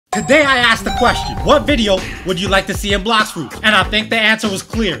Today I asked the question, what video would you like to see in Bloxfruits? And I think the answer was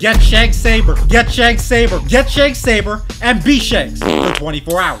clear. Get Shanks Saber, get Shanks Saber, get Shanks Saber, and be Shanks for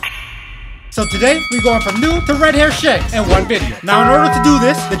 24 hours. So today, we're going from new to red hair Shanks in one video. Now in order to do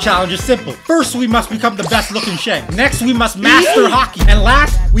this, the challenge is simple. First, we must become the best looking Shanks. Next, we must master haki. And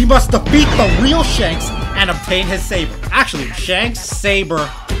last, we must defeat the real Shanks and obtain his saber. Actually, Shanks, Saber,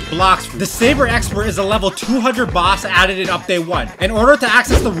 Bloxfruits. The Saber Expert is a level 200 boss added in Update 1. In order to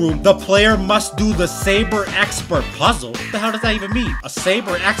access the room, the player must do the Saber Expert puzzle. What the hell does that even mean? A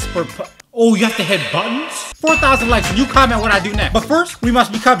Saber Expert Oh, you have to hit buttons? 4,000 likes and you comment what I do next. But first, we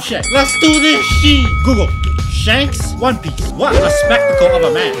must become Shanks. Let's do this shit. Google Shanks One Piece. What a spectacle of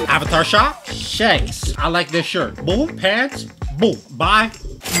a man. Avatar shop? Shanks. I like this shirt. Boom. Pants. Boom. Buy.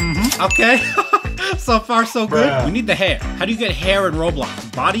 Okay. So far, so good. Bruh. We need the hair. How do you get hair in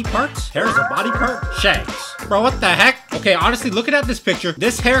Roblox? Body parts? Hair is a body part? Shanks. Bro, what the heck? Okay, honestly, looking at this picture,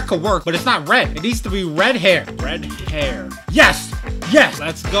 this hair could work, but it's not red. It needs to be red hair. Red hair. Yes! Yes!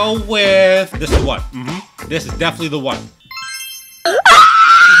 Let's go with this one. This is definitely the one.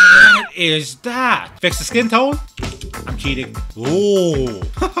 What is that? Fix the skin tone? I'm cheating. Ooh.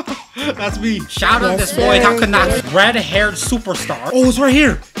 That's me. Shout out this boy Takanaki. Red-haired superstar. Oh, it's right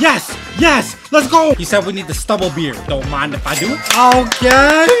here. Yes. Yes. Let's go. He said we need the stubble beard. Don't mind if I do.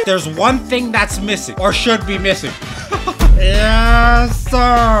 Okay. There's one thing that's missing. Or should be missing. Yes,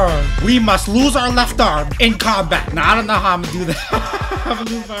 sir. We must lose our left arm in combat. Now, I don't know how I'm gonna do that. I'm gonna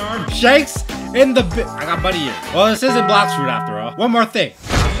lose my arm. Shanks in the I got buddy here. Well, this isn't Bloxfruit after all. One more thing.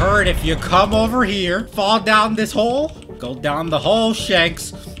 I heard if you come over here, fall down this hole, go down the hole,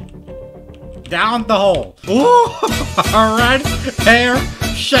 Shanks. Down the hole. Ooh, red hair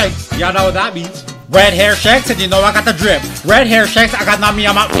Shanks. Y'all know what that means. Red hair Shanks, and you know I got the drip. Red hair Shanks, I got Nami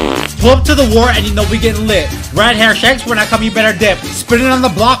on my. Pull up to the war, and you know we getting lit. Red hair Shanks, when I come, you better dip. Spinning on the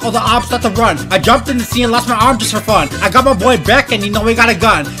block, all the ops start to run. I jumped in the sea and lost my arm just for fun. I got my boy Beck, and you know we got a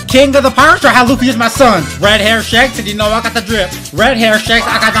gun. King of the pirates, or how Luffy is my son. Red hair Shanks, and you know I got the drip. Red hair Shanks,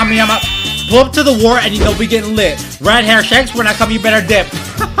 I got Nami on my. Pull up to the war, and you know we getting lit. Red hair Shanks, when I come, you better dip.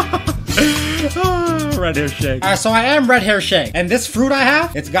 Red hair Shanks. Alright, so I am red hair Shanks. And this fruit I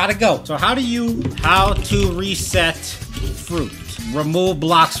have, it's gotta go. So how to reset fruit? Remove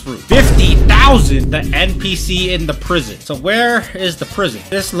Bloxfruit. 50,000 the NPC in the prison. So where is the prison?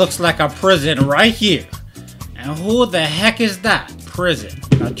 This looks like a prison right here. And who the heck is that? Prison.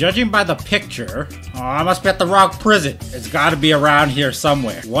 Now judging by the picture, oh, I must be at the wrong prison. It's gotta be around here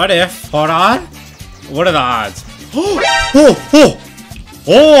somewhere. What if, hold on. What are the odds?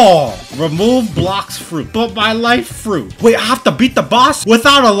 Oh, remove Bloxfruit, but my life fruit. Wait, I have to beat the boss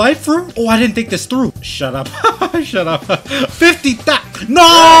without a life fruit? Oh, I didn't think this through. Shut up. Shut up. 50,000.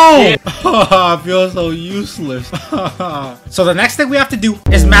 No! Oh, I feel so useless. So the next thing we have to do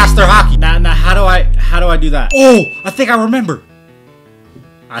is master haki. Now how do I do that? Oh, I think I remember.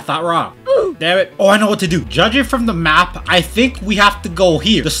 I thought wrong. Damn it. Oh, I know what to do. Judging from the map, I think we have to go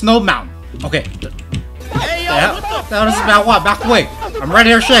here. The snow mountain. Okay. Hey, yo, what the hell is about what? Back away. I'm red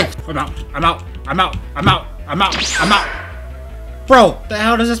hair Shanks. I'm out. Bro, the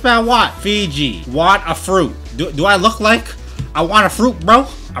hell does this about what? Fiji. Want a fruit. Do I look like I want a fruit, bro?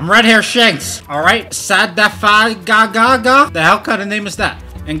 I'm red hair Shanks. Alright. Sadafai Gaga. The hell kind of name is that?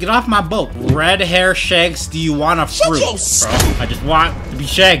 And get off my boat. Red hair Shanks, do you want a fruit? Bro, I just want to be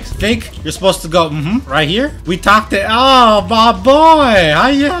Shanks. Think you're supposed to go, right here? We talked to, oh, my boy. How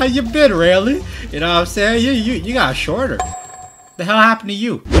you been, really? You know what I'm saying? You got shorter. The hell happened to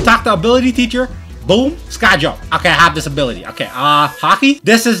you? We talked to ability teacher. Boom. Sky jump. Okay, I have this ability. Okay, haki.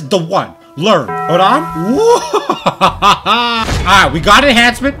 This is the one. Learn. Hold on. Alright, we got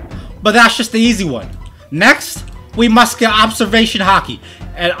enhancement, but that's just the easy one. Next, we must get observation haki.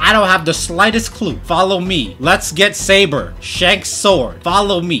 And I don't have the slightest clue. Follow me. Let's get Saber. Shanks sword.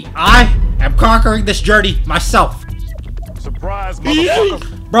 Follow me. I am conquering this journey myself. Surprise,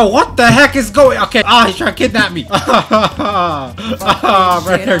 motherfucker. Bro, what the heck is going? Okay, he's trying to kidnap me. Red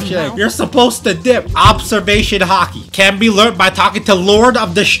hair Shanks. You're supposed to dip. Observation haki can be learned by talking to Lord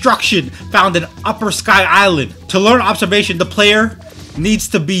of Destruction, found in Upper Sky Island. To learn observation, the player needs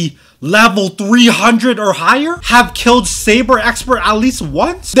to be level 300 or higher, have killed Saber Expert at least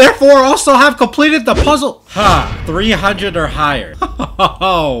once, therefore also have completed the puzzle. 300 or higher.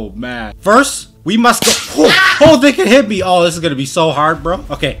 Oh, man. First, we must go. Oh, they can hit me. Oh, this is gonna be so hard, bro.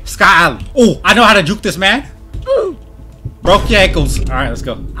 Okay, Sky Island. Oh, I know how to juke this, man. Broke your ankles. All right, let's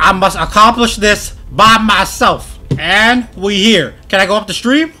go. I must accomplish this by myself. And we here. Can I go up the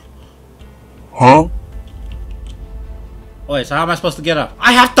stream? Huh? Wait, so how am I supposed to get up?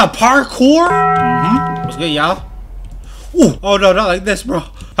 I have to parkour? What's good, y'all? Ooh. Oh, no, not like this, bro.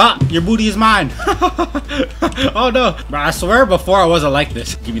 Ha! Your booty is mine. Oh no. Bro, I swear before I wasn't like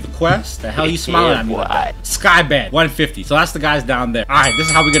this. Give me the quest. The hell you smiling at me like that? Skyband 150. So that's the guys down there. Alright, this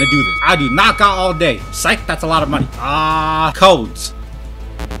is how we're gonna do this. I do knockout all day. Psych, that's a lot of money. Codes.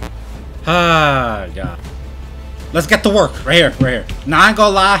 Ah, God. Let's get to work. Right here, right here. Now, I ain't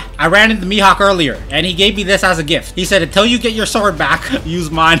gonna lie. I ran into Mihawk earlier, and he gave me this as a gift. He said, until you get your sword back, use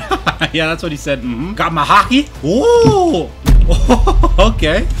mine. Yeah, that's what he said. Got my haki. Ooh.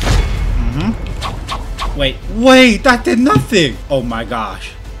 Okay. Wait, that did nothing. Oh my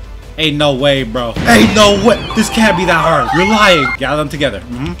gosh. Ain't no way, bro. Ain't no way. This can't be that hard. You're lying. Gather them together.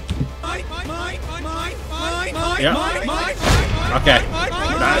 Yeah. Okay.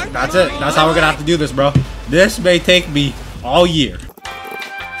 That's it. That's how we're gonna have to do this, bro. This may take me all year.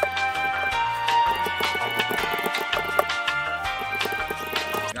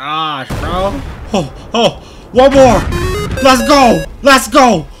 Gosh, bro. Oh, one more. Let's go. Let's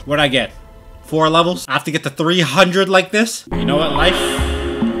go. What'd I get? 4 levels? I have to get to 300 like this? You know what, life?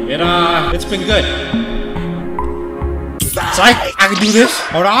 It's been good. Psych, I can do this.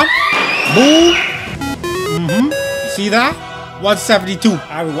 Hold on. Boom. You see that? 172. All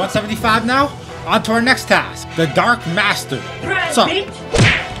right, we're 175 now. On to our next task. The Dark Master. What's up?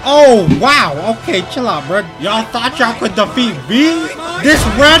 Oh, wow. Okay, chill out, bro. Y'all thought y'all could defeat me? This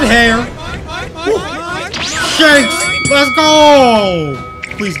red hair. Shanks, let's go.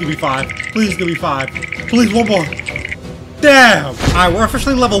 Please give me 5. Please give me 5. Please, one more. Damn. All right, we're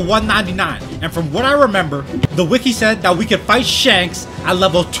officially level 199. And from what I remember, the wiki said that we could fight Shanks at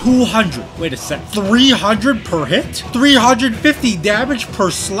level 200. Wait a sec. 300 per hit? 350 damage per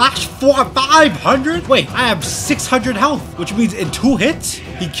slash for 500? Wait, I have 600 health, which means in 2 hits,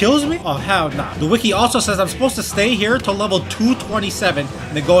 he kills me? Oh, hell nah. The wiki also says I'm supposed to stay here till level 227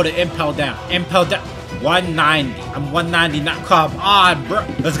 and then go to impel down. Impel down. 190. I'm 199. Come on, bro.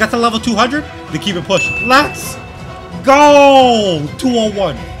 Let's get to level 200 to keep it pushing. Let's go.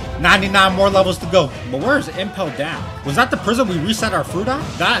 201. 99 more levels to go. But where's impel down? Was that the prison we reset our fruit on?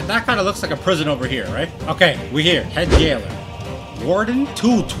 That kind of looks like a prison over here, right? Okay, we here. Head jailer. Warden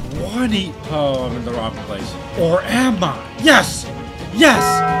 220. Oh, I'm in the wrong place. Or am I? Yes. Yes.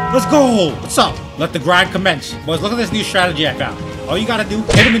 Let's go. What's up? Let the grind commence. Boys, look at this new strategy I found. All you gotta do,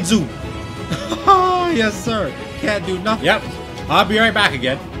 hit him and zoom. Oh, yes, sir. Can't do nothing. Yep. I'll be right back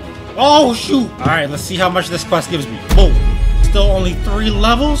again. Oh, shoot. All right, let's see how much this quest gives me. Boom. Still only 3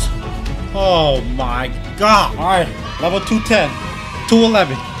 levels? Oh, my God. All right, level 210,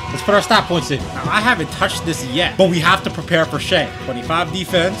 211. Let's put our stop points in. Now, I haven't touched this yet, but we have to prepare for Shank. 25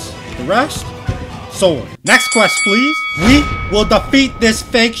 defense. The rest, sword. Next quest, please. We will defeat this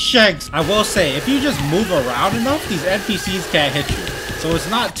fake Shanks. I will say, if you just move around enough, these NPCs can't hit you. So it's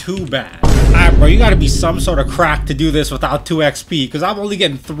not too bad. Alright, bro, you gotta be some sort of crack to do this without 2 XP, because I'm only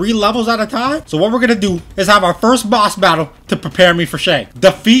getting 3 levels at a time. So what we're gonna do is have our first boss battle to prepare me for Shank.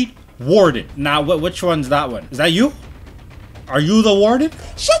 Defeat Warden. Now, which one's that one? Is that you? Are you the Warden?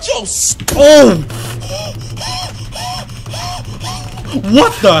 Shut your Oh!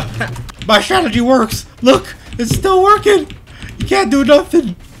 What the heck? My strategy works. Look, it's still working. You can't do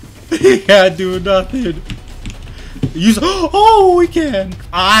nothing. You can't do nothing. Use. Oh, we can.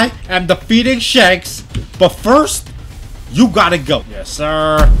 I am defeating Shanks, but first, you gotta go. Yes,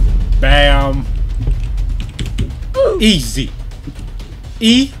 sir. Bam. Easy.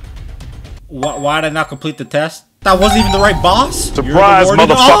 E. Why did I not complete the test? That wasn't even the right boss. Surprise,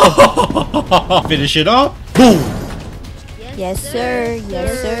 motherfucker. Oh. Finish it up. Boom. Yes, sir.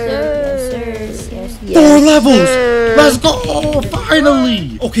 Yes, sir. Yes, sir. Yes, 4 levels. Sir. Let's go.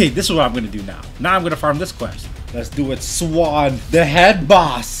 Finally. Okay, this is what I'm gonna do now. Now I'm gonna farm this quest. Let's do it, Swan, the head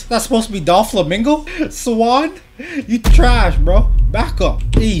boss. That's supposed to be Doflamingo? Swan? You trash, bro. Back up.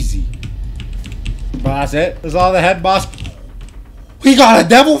 Easy. But that's it. That's all the head boss. He got a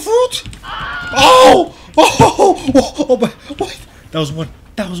devil fruit? Oh! Oh! Wait. That was one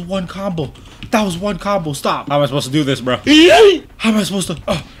combo. That was one combo. Stop. How am I supposed to do this, bro? How am I supposed to?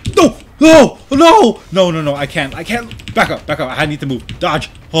 No. I can't. Back up. I need to move. Dodge.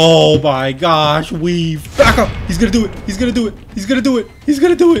 Oh my gosh. Weave. Back up. He's gonna do it.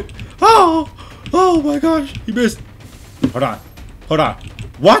 Oh my gosh. He missed. Hold on.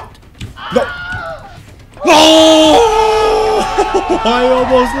 What? No. Oh! I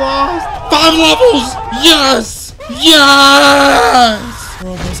almost lost. 5 levels. Yes. We're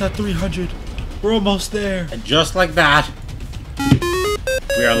almost at 300. We're almost there. And just like that,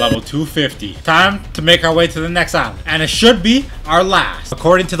 we are level 250. Time to make our way to the next island. And it should be our last.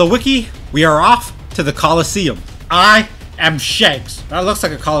 According to the wiki, we are off to the Coliseum. I am Shanks. That looks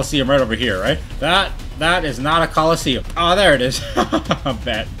like a Coliseum right over here, right? That That is not a coliseum. Oh, there it is. I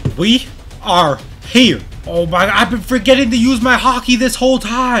bet. We are here. Oh my god, I've been forgetting to use my haki this whole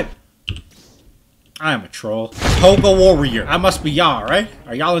time. I am a troll. Toga warrior. I must be y'all, right?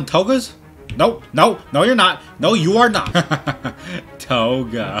 Are y'all in togas? No, no, no you're not. No, you are not.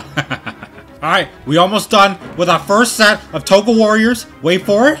 Toga. Alright, we almost done with our first set of toga warriors. Wait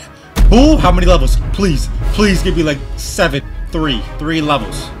for it. Boom, how many levels? Please, please give me like 7. 3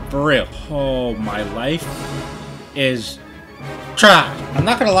 levels. For real. Oh, my life is trash. I'm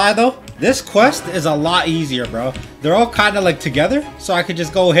not gonna lie though. This quest is a lot easier, bro. They're all kind of like together, so I could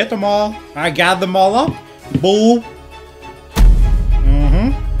just go hit them all. I gather them all up. Boom.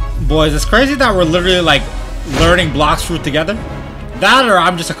 Boys, it's crazy that we're literally like learning Bloxfruit together. That or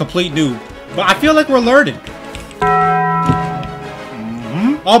I'm just a complete noob. But I feel like we're learning.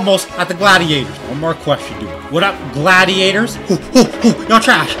 Almost at the gladiators. One more question, dude. What up, gladiators? Y'all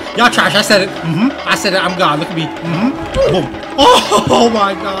trash. Y'all trash. I said it. I said it. I'm gone. Look at me. Boom. Oh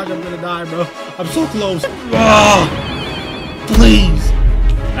my gosh, I'm gonna die, bro. I'm so close. Oh, please.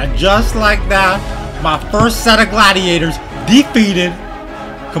 And just like that, my first set of gladiators defeated.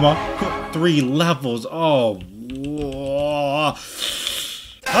 Come on. 3 levels. Oh.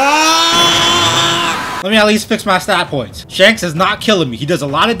 Let me at least fix my stat points. Shanks is not killing me. He does a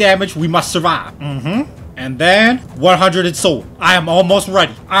lot of damage. We must survive. And then 100 in soul. I am almost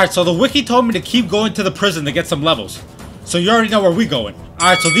ready. Alright, so the wiki told me to keep going to the prison to get some levels. So you already know where we going.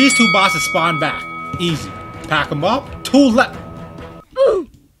 Alright, so these 2 bosses spawn back. Easy. Pack them up. 2 left.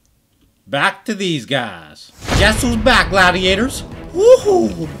 Back to these guys. Guess who's back, gladiators?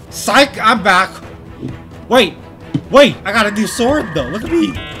 Woohoo! Psych, I'm back. Wait, I got a new sword though. Look at me.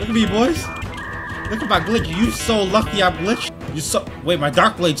 Look at me, boys. Look at my glitch. You so lucky I glitched. You so... Wait, my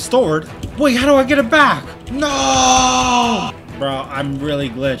dark blade stored? Wait, how do I get it back? No! Bro, I'm really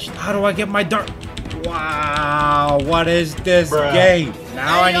glitched. How do I get my dark... Wow, what is this game?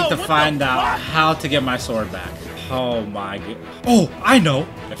 Now I need to find out how to get my sword back. Oh my god. Oh, I know.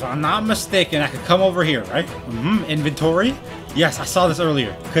 If I'm not mistaken, I could come over here, right? Inventory. Yes, I saw this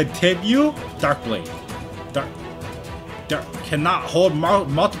earlier. Continue. Dark blade. Dark. Cannot hold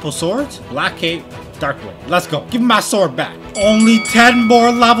multiple swords. Black cape. Dark blade. Let's go. Give me my sword back. Only 10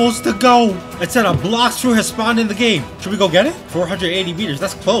 more levels to go. It said a Bloxfruit has spawned in the game. Should we go get it? 480 meters.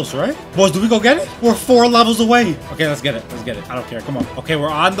 That's close, right? Boys, do we go get it? We're 4 levels away. Okay, let's get it. Let's get it. I don't care. Come on. Okay, we're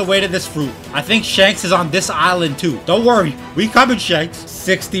on the way to this fruit. I think Shanks is on this island too. Don't worry. We coming, Shanks.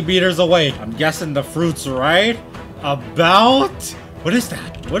 60 meters away. I'm guessing the fruit's right about... What is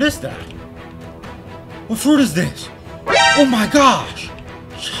that? What is that? What fruit is this? Oh my gosh.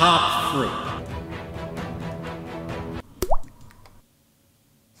 Chopped fruit.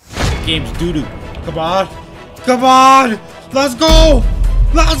 Game's doo-doo. Come on. Come on. Let's go.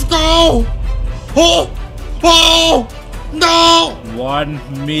 Let's go. Oh. No. 1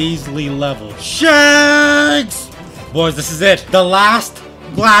 measly level. Shanks. Boys, this is it. The last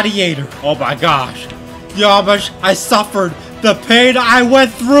gladiator. Oh my gosh. Yamash, I suffered. The pain I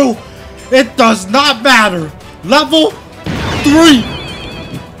went through. It does not matter. Level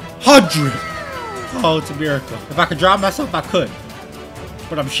 300. Oh, it's a miracle. If I could draw myself, I could.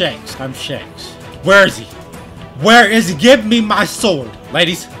 But I'm Shanks. I'm Shanks. Where is he? Where is he? Give me my sword.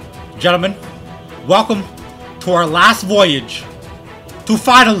 Ladies, gentlemen, welcome to our last voyage to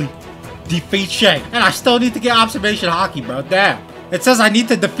finally defeat Shanks. And I still need to get observation haki, bro. Damn. It says I need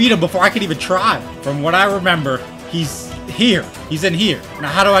to defeat him before I can even try. From what I remember, he's here. He's in here. Now,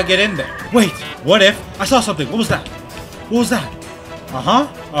 how do I get in there? Wait, what if I saw something? What was that? What was that?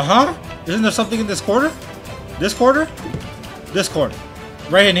 Isn't there something in this corner? This corner? This corner.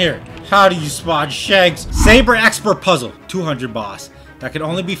 Right in here. How do you spawn Shanks? Saber expert puzzle. 200 boss. That can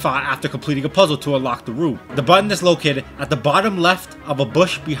only be fought after completing a puzzle to unlock the room. The button is located at the bottom left of a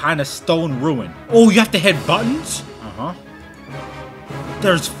bush behind a stone ruin. Oh, you have to hit buttons?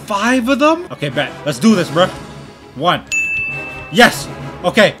 There's 5 of them? Okay, bet. Let's do this, bro. 1. Yes.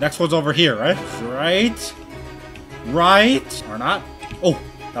 Okay, next one's over here, right? Right. Or not. Oh,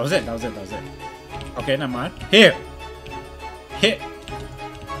 that was it. Okay, never mind. Here. Hit.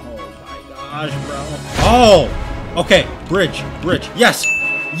 Oh my gosh, bro. Oh. Okay, bridge. Yes.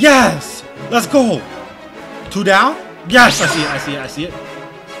 Let's go. 2 down. Yes, I see it.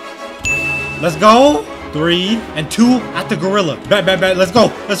 Let's go. 3 and 2 at the gorilla. Bet. Let's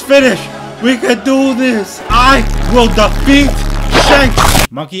go. Let's finish. We can do this. I will defeat Shanks.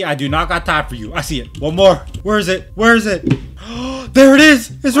 Monkey, I do not got time for you. I see it. One more. Where is it? There it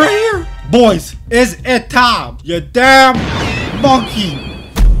is. It's right here. Boys, is it time? You damn monkey.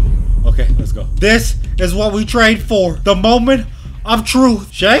 Okay, let's go. This is what we trained for. The moment of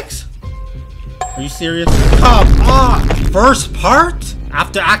truth. Shanks? Are you serious? Come on! First part?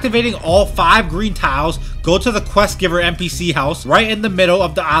 After activating all 5 green tiles, go to the quest giver NPC house right in the middle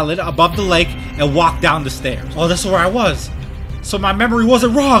of the island above the lake and walk down the stairs. Oh, this is where I was. So my memory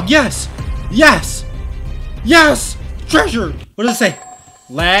wasn't wrong. Yes! Yes! Yes! Treasure! What does it say?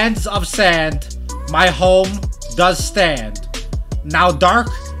 Lands of sand, my home does stand. Now dark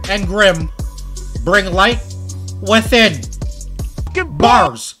and grim, bring light within.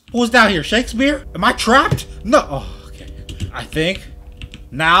 Bars. Who's down here? Shakespeare? Am I trapped? No. Oh, okay. I think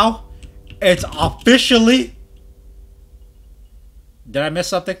now it's officially. Did I miss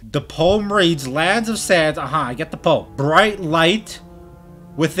something? The poem reads, Lands of Sand. I get the poem. Bright light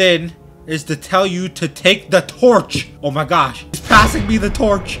within is to tell you to take the torch. Oh my gosh. He's passing me the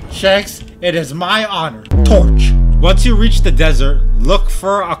torch. Shanks, it is my honor. Torch. Once you reach the desert, look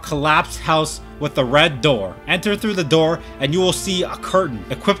for a collapsed house with a red door. Enter through the door and you will see a curtain.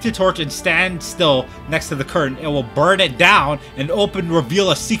 Equip your torch and stand still next to the curtain. It will burn it down and reveal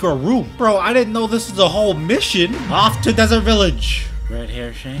a secret room. Bro, I didn't know this was a whole mission. Off to Desert Village. Red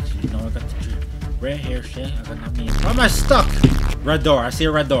hair Shanks, you know I got the drip. Red hair Shanks, I got nothing. Why am I stuck? Red door, I see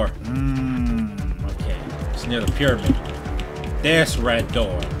a red door. Okay. It's near the pyramid. This red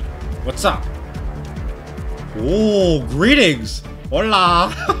door. What's up? Oh, greetings.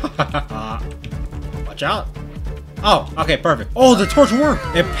 Hola. Watch out. Oh, okay, perfect. Oh, the torch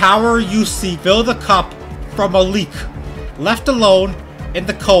worked. In power you seek, fill the cup from a leak. Left alone in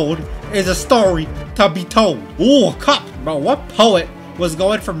the cold is a story to be told. Ooh, a cup. Bro, what poet was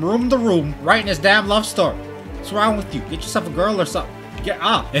going from room to room writing his damn love story? What's wrong with you? Get yourself a girl or something. Get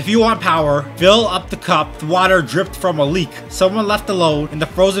up. If you want power, fill up the cup. The water dripped from a leak. Someone left alone in the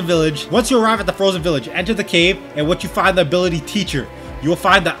frozen village. Once you arrive at the frozen village, enter the cave, and once you find the ability teacher, you will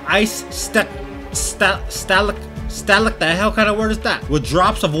find the ice stalactite. The hell kind of word is that? With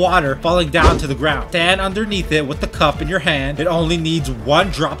drops of water falling down to the ground. Stand underneath it with the cup in your hand. It only needs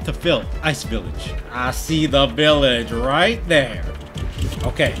 1 drop to fill. Ice village. I see the village right there.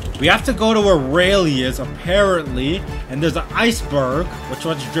 Okay, we have to go to where Rayleigh is, apparently. And there's an iceberg. Which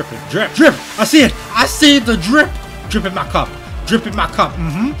one's dripping? Drip, drip! I see it! I see the drip! Drip in my cup. Drip in my cup.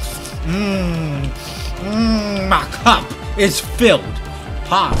 My cup is filled.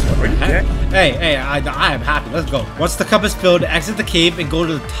 Pause. What the heck? Hey, I am happy. Let's go. Once the cup is filled, exit the cave and go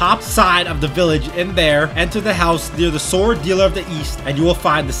to the top side of the village. In there, enter the house near the sword dealer of the east, and you will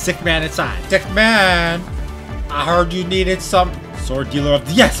find the sick man inside. Sick man, I heard you needed some. Sword dealer of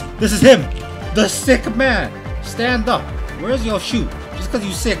the... Yes, this is him. The sick man. Stand up. Where's your shoe? Just because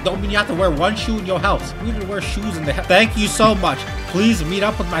you're sick don't mean you have to wear 1 shoe in your house. You need to wear shoes in the house. Thank you so much. Please meet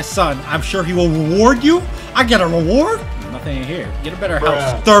up with my son. I'm sure he will reward you. I get a reward? Nothing in here. Get a better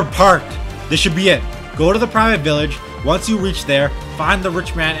house. Third part. This should be it. Go to the private village. Once you reach there, find the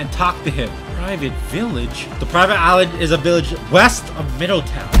rich man and talk to him. Private village? The private island is a village west of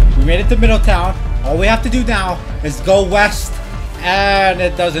Middletown. We made it to Middletown. All we have to do now is go west. And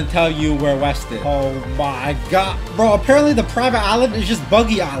it doesn't tell you where west is. Oh my god. Bro, apparently the private island is just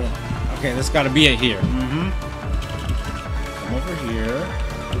Buggy Island. Okay, this gotta be it here. Come over here.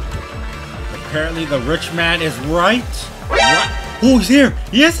 Apparently the rich man is right. Oh, he's here.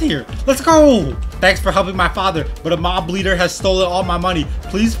 He is here. Let's go. Thanks for helping my father, but a mob leader has stolen all my money.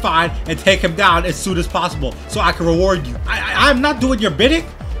 Please find and take him down as soon as possible so I can reward you. I'm not doing your bidding.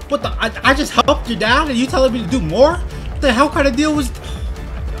 What the? I just helped your dad and you telling me to do more? What the hell kind of deal was?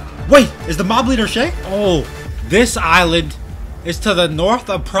 Wait, is the mob leader Shank? Oh, this island is to the north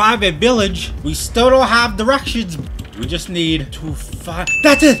of Private Village. We still don't have directions. We just need to find.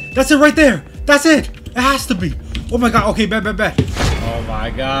 That's it. That's it right there. That's it. It has to be. Oh my god. Okay, bet. Oh my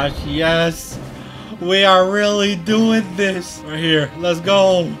gosh. Yes. We are really doing this. Right here. Let's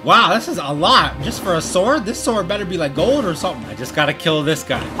go. Wow, this is a lot. Just for a sword? This sword better be like gold or something. I just gotta kill this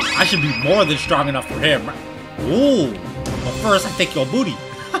guy. I should be more than strong enough for him. Ooh. But first, I take your booty.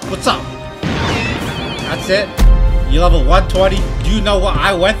 What's up? That's it. You level 120. Do you know what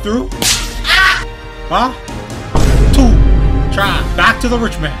I went through? Huh? 2. Try. Back to the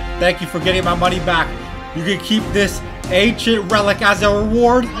rich man. Thank you for getting my money back. You can keep this ancient relic as a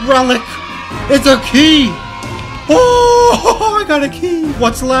reward. Relic. It's a key. Oh, I got a key.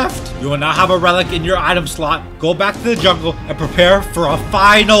 What's left? You will now have a relic in your item slot. Go back to the jungle and prepare for a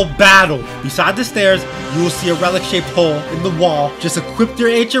final battle. Beside the stairs, you will see a relic-shaped hole in the wall. Just equip your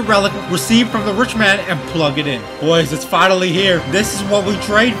ancient relic received from the rich man and plug it in. Boys, it's finally here. This is what we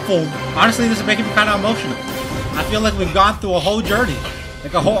trained for. Honestly, this is making me kind of emotional. I feel like we've gone through a whole journey,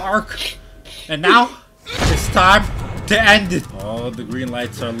 like a whole arc. And now, it's time to end it. All the green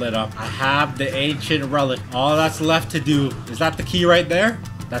lights are lit up. I have the ancient relic. All that's left to do. Is that the key right there?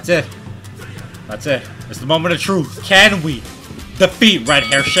 That's it. That's it. It's the moment of truth. Can we defeat Red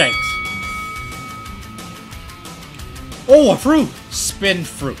Hard Shanks? Oh, a fruit. Spin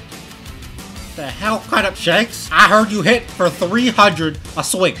fruit. The hell kind of Shanks? I heard you hit for 300 a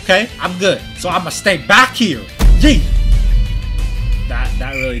swing, okay? I'm good. So I'm gonna stay back here. Yee!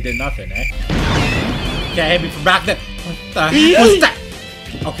 That really did nothing, eh? Can't hit me from back there. What the heck was that?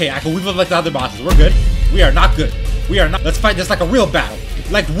 Okay, I can weave them like the other bosses. We're good. We are not good. We are not. Let's fight this like a real battle.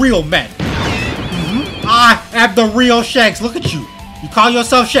 Like real men. I am the real Shanks. Look at you. You call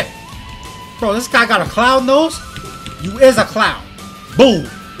yourself Shanks. Bro, this guy got a clown nose. You is a clown. Boom.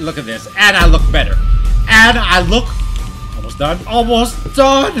 Look at this. And I look better. And I look... Almost done. Almost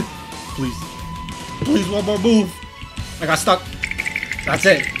done. Please. Please, one more move. I got stuck. That's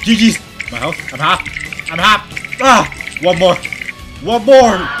it. GG's. My health. I'm hot. I'm hot. Ah. One more. One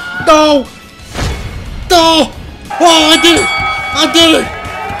more. No. No. Oh, I did it. I did it.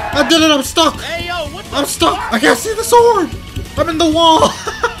 I did it. I'm stuck. Hey, yo, what the I'm stuck. I can't see the sword. I'm in the wall.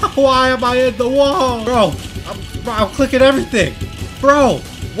 Why am I in the wall? Bro, I'm clicking everything. Bro,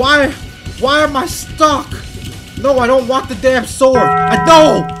 why am I stuck? No, I don't want the damn sword.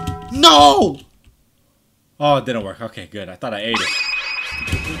 No. Oh, it didn't work. Okay, good. I thought I ate it.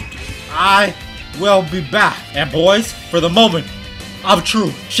 I will be back. And boys, for the moment of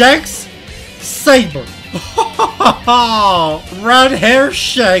truth, Shanks, saber. Red Hard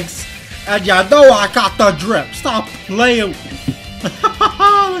Shanks, and y'all know I got the drip. Stop playing.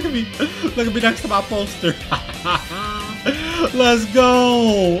 Look at me. Look at me next to my poster. Let's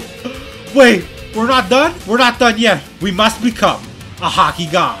go. Wait, we're not done? We're not done yet. We must become a haki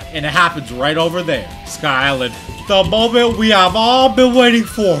god, and it happens right over there. Sky Island. The moment we have all been waiting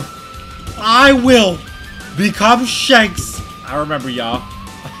for. I will become Shanks. I remember y'all.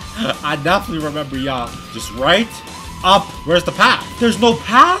 I definitely remember y'all. Just right up. Where's the path? There's no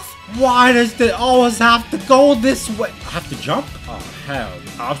path? Why does it always have to go this way? I have to jump? Oh, hell.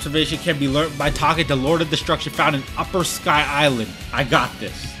 Observation can be learned by talking to Lord of Destruction found in Upper Sky Island. I got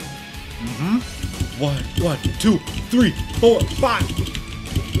this. One, two, 3, 4, 5.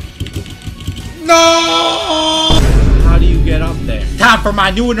 No! How do you get up there? Time for my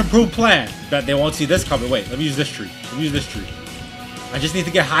new and improved plan. Bet they won't see this coming. Wait, let me use this tree. Let me use this tree. I just need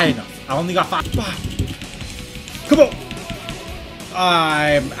to get high enough. I only got 5. Come on.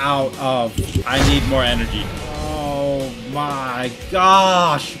 I'm out of... I need more energy. Oh my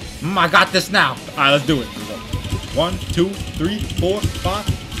gosh. I got this now. Alright, let's do it. 1, 2, 3, 4, 5.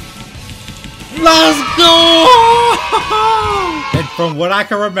 Let's go! And from what I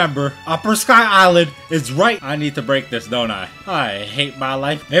can remember, Upper Sky Island is right. I need to break this, don't I? I hate my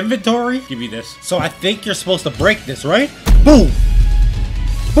life. Inventory? Give me this. So I think you're supposed to break this, right? Boom!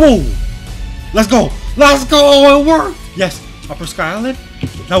 Boom! Let's go! Let's go! It worked! Yes, Upper Sky Island?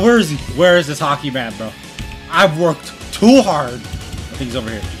 Now where is he? Where is this hockey man, bro? I've worked too hard. I think he's over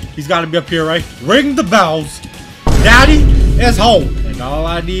here. He's got to be up here, right? Ring the bells. Daddy is home. And all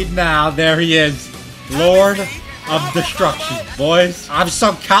I need now, there he is. Lord of Destruction. Boys, I've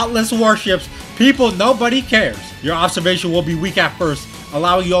sunk countless warships. People, nobody cares. Your observation will be weak at first,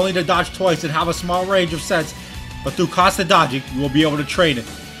 allowing you only to dodge twice and have a small range of sense. But through constant dodging, you will be able to train it.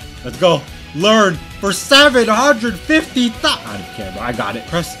 Let's go. Learn for 750,000. I don't care, bro. I got it.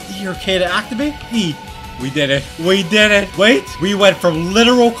 Press E or K to activate. E. We did it. We did it. Wait. We went from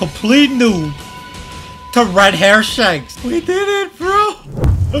literal complete noob to Red Hard Shanks. We did it, bro.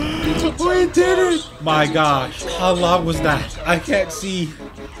 We did it. My gosh. How long was that? I can't see.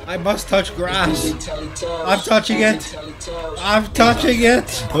 I must touch grass. I'm touching it. I'm touching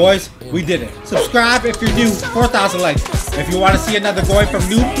it. Boys, we did it. Subscribe if you're new. 4,000 likes. If you want to see another going from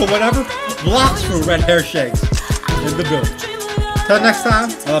noob to whatever, Bloxfruits Red Hard Shanks in the building. Till next time,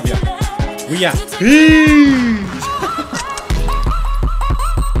 I love y'all. We out. Peace.